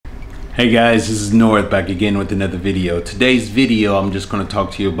Hey guys, this is Noir back again with another video. Today's video, I'm just going to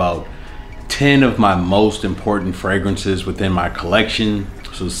talk to you about 10 of my most important fragrances within my collection.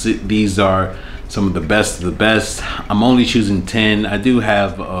 So these are some of the best. I'm only choosing 10. I do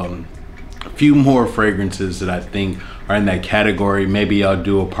have a few more fragrances that I think are in that category. Maybe I'll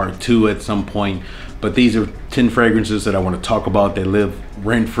do a part 2 at some point. But these are 10 fragrances that I want to talk about. They live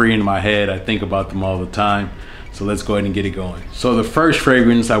rent-free in my head. I think about them all the time. So let's go ahead and get it going. So the first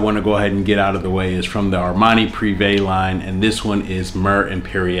fragrance I want to go ahead and get out of the way is from the Armani Privé line, and this one is Myrrhe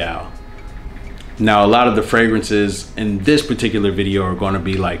Impériale. Now a lot of the fragrances in this particular video are going to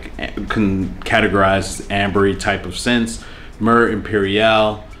be like categorized as ambery type of scents. Myrrhe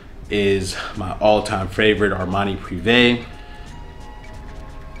Impériale is my all-time favorite Armani Privé.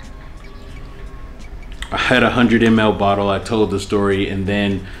 I had a 100 ml bottle. I told the story, and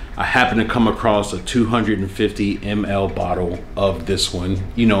then I happened to come across a 250 ml bottle of this one,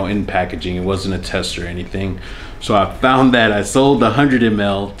 you know, in packaging. It wasn't a test or anything. So I found that I sold the 100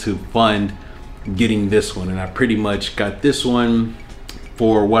 ml to fund getting this one, and I pretty much got this one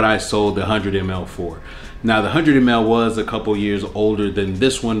for what I sold the 100 ml for. Now the 100 ml was a couple years older than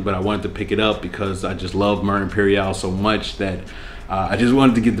this one, but I wanted to pick it up because I just love Myrrhe Impériale so much that I just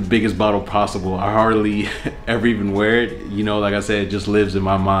wanted to get the biggest bottle possible. I hardly ever even wear it. You know, like I said, it just lives in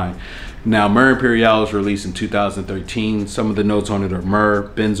my mind. Now, Myrrhe Impériale was released in 2013. Some of the notes on it are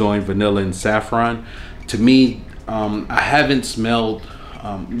myrrhe, benzoin, vanilla, and saffron. To me, I haven't smelled,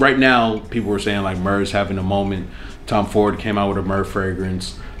 right now, people were saying like Myrrhe's having a moment. Tom Ford came out with a Myrrhe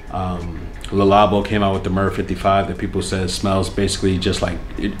fragrance. Le Labo came out with the Myrrhe 55 that people said smells basically just like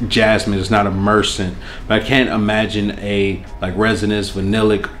jasmine. It's not a myrrhe scent, but I can't imagine a like resinous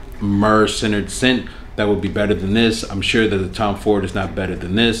vanillic myrrhe centered scent that would be better than this. I'm sure that the Tom Ford is not better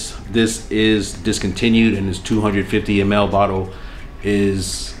than this. This is discontinued, and this 250 ml bottle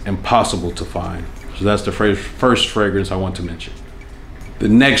is impossible to find. So that's the first fragrance I want to mention. The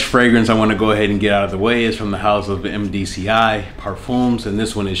next fragrance I want to go ahead and get out of the way is from the house of MDCI Parfums, and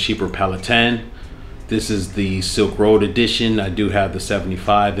this one is Chypre Palatin. This is the Silk Road edition. I do have the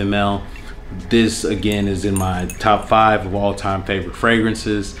 75 ml. This again is in my top 5 of all-time favorite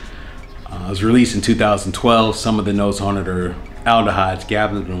fragrances. It was released in 2012. Some of the notes on it are aldehydes,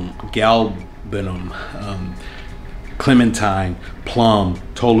 galbanum, clementine, plum,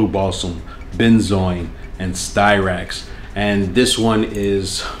 Tolu balsam, benzoin, and styrax. And this one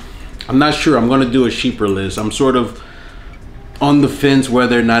is, I'm not sure, I'm going to do a Chypre list. I'm sort of on the fence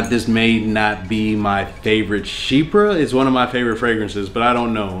whether or not this may not be my favorite Chypre. It's one of my favorite fragrances, but I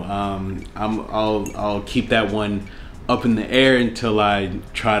don't know. I'll keep that one up in the air until I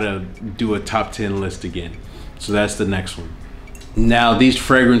try to do a top 10 list again. So that's the next one. Now these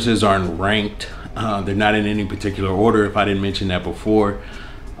fragrances aren't ranked. They're not in any particular order if I didn't mention that before.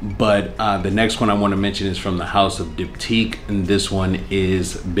 But the next one I want to mention is from the house of Diptyque, and this one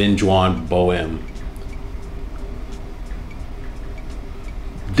is Benjoin Bohème.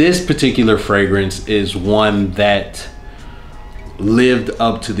 This particular fragrance is one that lived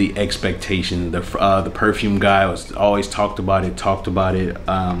up to the expectation. The perfume guy was always talked about it,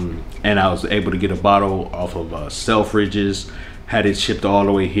 and I was able to get a bottle off of Selfridges, had it shipped all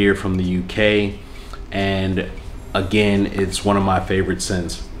the way here from the UK, and again, it's one of my favorite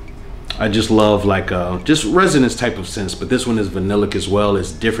scents. I just love like just resinous type of scents, but this one is vanillic as well.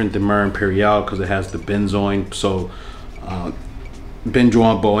 It's different than Myrrhe Impériale because it has the benzoin. So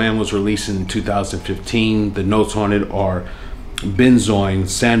Benjoin Bohème was released in 2015. The notes on it are benzoin,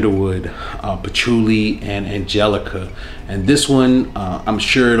 sandalwood, patchouli, and angelica. And this one, I'm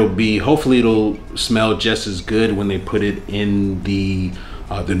sure hopefully it'll smell just as good when they put it in the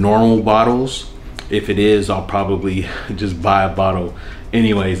normal bottles. If it is, I'll probably just buy a bottle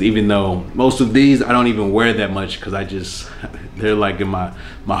anyways, even though most of these I don't even wear that much because they're like in my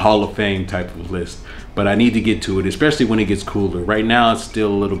Hall of Fame type of list. But I need to get to it, especially when it gets cooler. Right now it's still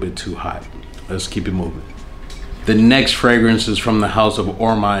a little bit too hot. Let's keep it moving. The next fragrance is from the house of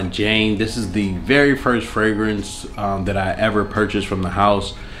Ormonde Jayne. This is the very first fragrance that I ever purchased from the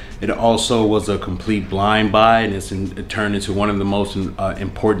house. It also was a complete blind buy, and it turned into one of the most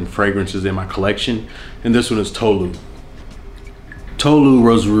important fragrances in my collection. And this one is Tolu. Tolu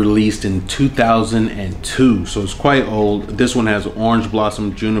was released in 2002, so it's quite old. This one has orange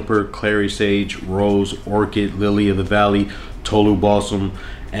blossom, juniper, clary sage, rose, orchid, lily of the valley, Tolu balsam,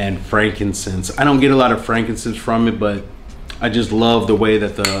 and frankincense. I don't get a lot of frankincense from it, but I just love the way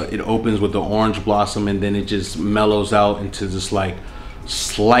that it opens with the orange blossom, and then it just mellows out into this like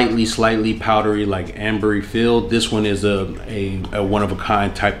slightly powdery, like ambery feel. This one is a one of a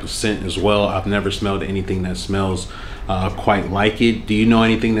kind type of scent as well. I've never smelled anything that smells quite like it. Do you know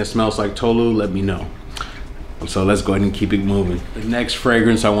anything that smells like Tolu? Let me know. So let's go ahead and keep it moving. The next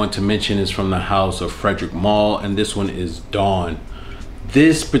fragrance I want to mention is from the house of Frederic Malle, and this one is Dawn.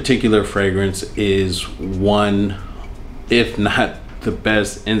 This particular fragrance is one, if not the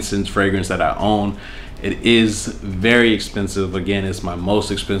best incense fragrance that I own. It is very expensive. Again, it's my most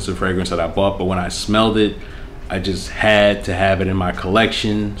expensive fragrance that I bought, but when I smelled it, I just had to have it in my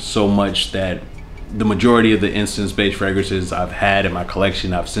collection, so much that the majority of the incense-based fragrances I've had in my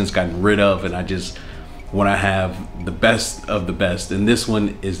collection, I've since gotten rid of, and I just want to have the best of the best. And this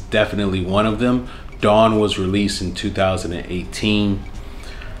one is definitely one of them. Dawn was released in 2018.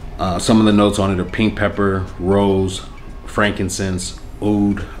 Some of the notes on it are pink pepper, rose, frankincense,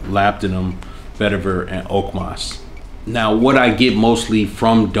 oud, labdanum, vetiver, and oak moss. Now, what I get mostly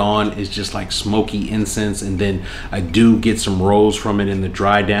from Dawn is just like smoky incense, and then I do get some rose from it in the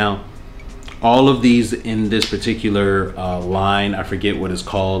dry down. All of these in this particular line, I forget what it's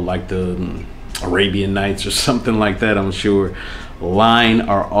called, like the Arabian Nights or something like that, I'm sure, line,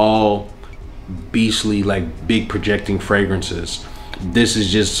 are all beastly, like big projecting fragrances. This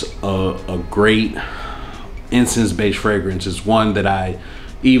is just a great incense-based fragrance. It's one that I,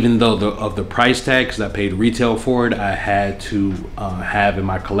 even though of the price tag, because I paid retail for it, I had to have in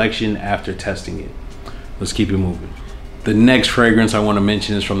my collection after testing it. Let's keep it moving. The next fragrance I want to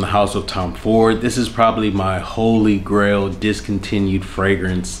mention is from the house of Tom Ford. This is probably my holy grail discontinued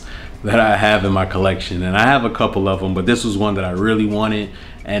fragrance that I have in my collection, and I have a couple of them, but this was one that I really wanted,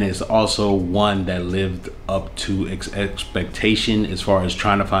 and it's also one that lived up to expectation as far as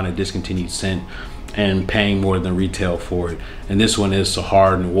trying to find a discontinued scent and paying more than retail for it. And this one is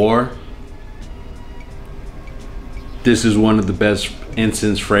Sahara Noir. This is one of the best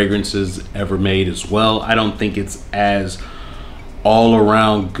incense fragrances ever made as well. I don't think it's as all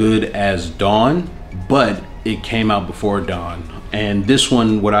around good as Dawn, but it came out before Dawn. And this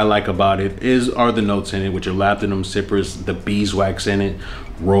one, what I like about it are the notes in it, which are labdanum, cypress, the beeswax in it,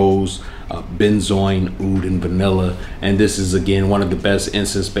 rose, benzoin, oud, and vanilla. And this is, again, one of the best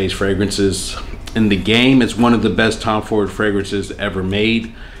incense-based fragrances in the game. It's one of the best Tom Ford fragrances ever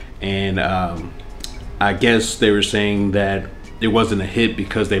made. And I guess they were saying that it wasn't a hit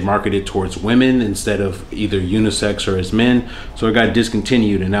because they marketed towards women instead of either unisex or as men. So it got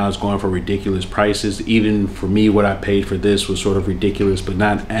discontinued, and now it's going for ridiculous prices. Even for me, what I paid for this was sort of ridiculous, but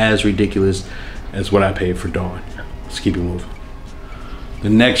not as ridiculous as what I paid for Dawn. Let's keep it moving.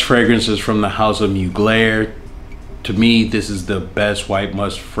 The next fragrance is from the house of Mugler. To me, this is the best white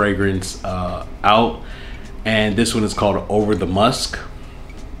musk fragrance out, and this one is called Over the Musk.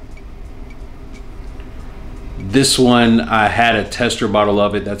 This one, I had a tester bottle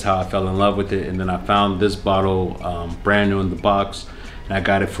of it. That's how I fell in love with it. And then I found this bottle brand new in the box, and I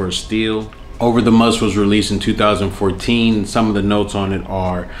got it for a steal. Over the Musk was released in 2014. Some of the notes on it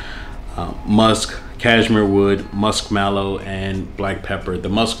are musk, cashmere wood, musk mallow, and black pepper. The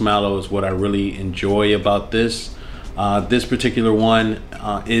musk mallow is what I really enjoy about this. This particular one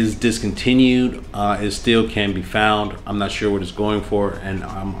is discontinued. It still can be found. I'm not sure what it's going for, and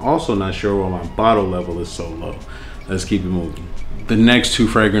I'm also not sure why my bottle level is so low. Let's keep it moving. The next two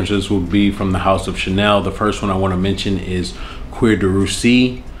fragrances will be from the house of Chanel. The first one I want to mention is Cuir de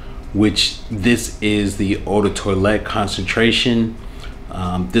Russie, which this is the Eau de Toilette concentration.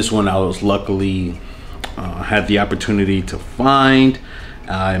 This one I was luckily had the opportunity to find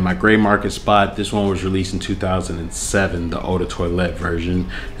in my gray market spot. This one was released in 2007, the Eau de Toilette version,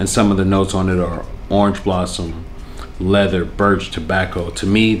 and some of the notes on it are orange blossom, leather, birch, tobacco. To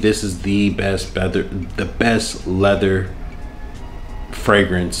me, this is the best leather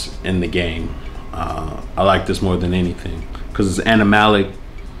fragrance in the game. I like this more than anything because it's animalic,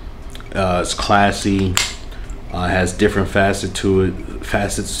 it's classy, has different facets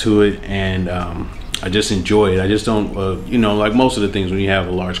to it, and I just enjoy it. I just don't, you know, like most of the things when you have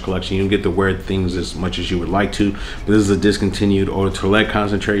a large collection, you don't get to wear things as much as you would like to. But this is a discontinued Eau de Toilette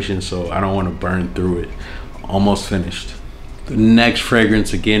concentration, so I don't want to burn through it. Almost finished. The next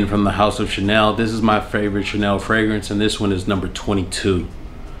fragrance, again from the house of Chanel. This is my favorite Chanel fragrance, and this one is number 22.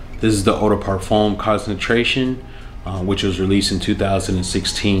 This is the Eau de Parfum concentration, which was released in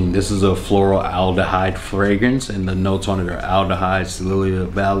 2016. This is a floral aldehyde fragrance, and the notes on it are aldehyde, Cecilia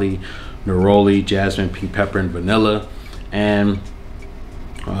Valley, neroli, jasmine, pink pepper, and vanilla. And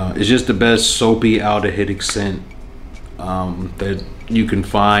it's just the best soapy aldehydic scent that you can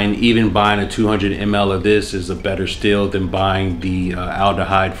find. Even buying a 200 ml of this is a better steal than buying the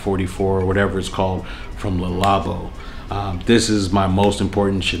aldehyde 44 or whatever it's called from Le Labo. This is my most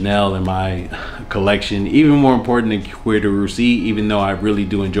important Chanel in my collection, even more important than Cuir de Russie, even though I really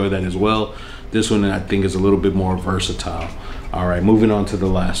do enjoy that as well. This one I think is a little bit more versatile. All right, moving on to the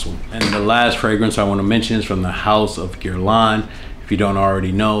last one. And the last fragrance I want to mention is from the house of Guerlain. If you don't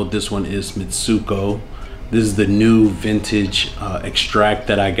already know, this one is Mitsouko. This is the new vintage extract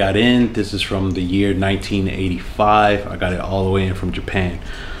that I got in. This is from the year 1985. I got it all the way in from Japan.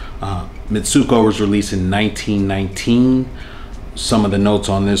 Mitsouko was released in 1919. Some of the notes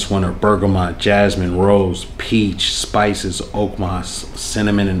on this one are bergamot, jasmine, rose, peach, spices, oak moss,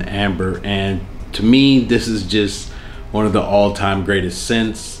 cinnamon, and amber. And to me, this is just one of the all-time greatest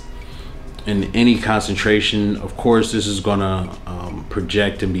scents. In any concentration, of course, this is gonna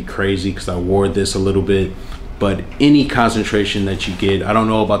project and be crazy because I wore this a little bit, but any concentration that you get, I don't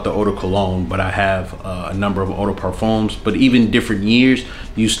know about the Eau de Cologne, but I have a number of Eau de Parfums, but even different years,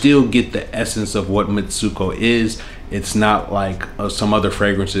 you still get the essence of what Mitsouko is. It's not like some other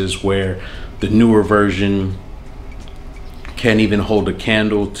fragrances where the newer version can't even hold a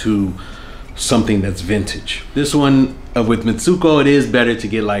candle to something that's vintage. This one with Mitsouko, it is better to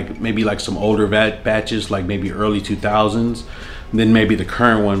get like maybe like some older batches, like maybe early 2000s, than maybe the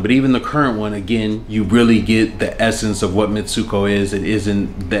current one. But even the current one, again, you really get the essence of what Mitsouko is. It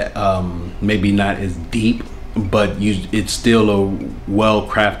isn't that maybe not as deep, but it's still a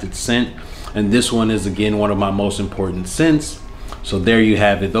well-crafted scent. And this one is, again, one of my most important scents. So there you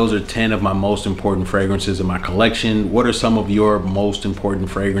have it. Those are 10 of my most important fragrances in my collection. What are some of your most important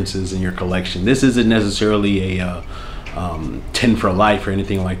fragrances in your collection? This isn't necessarily a 10 for life or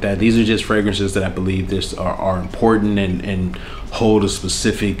anything like that. These are just fragrances that I believe this are important and hold a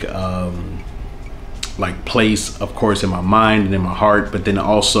specific like place, of course, in my mind and in my heart, but then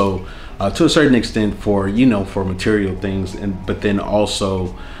also to a certain extent for, you know, for material things, but then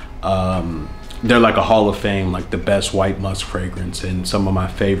also they're like a hall of fame, like the best white musk fragrance and some of my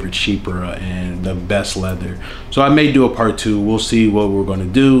favorite Chypre and the best leather. So I may do a part 2. We'll see what we're going to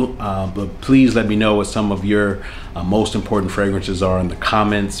do, but please let me know what some of your most important fragrances are in the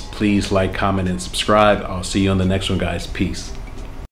comments. Please like, comment, and subscribe. I'll see you on the next one, guys. Peace.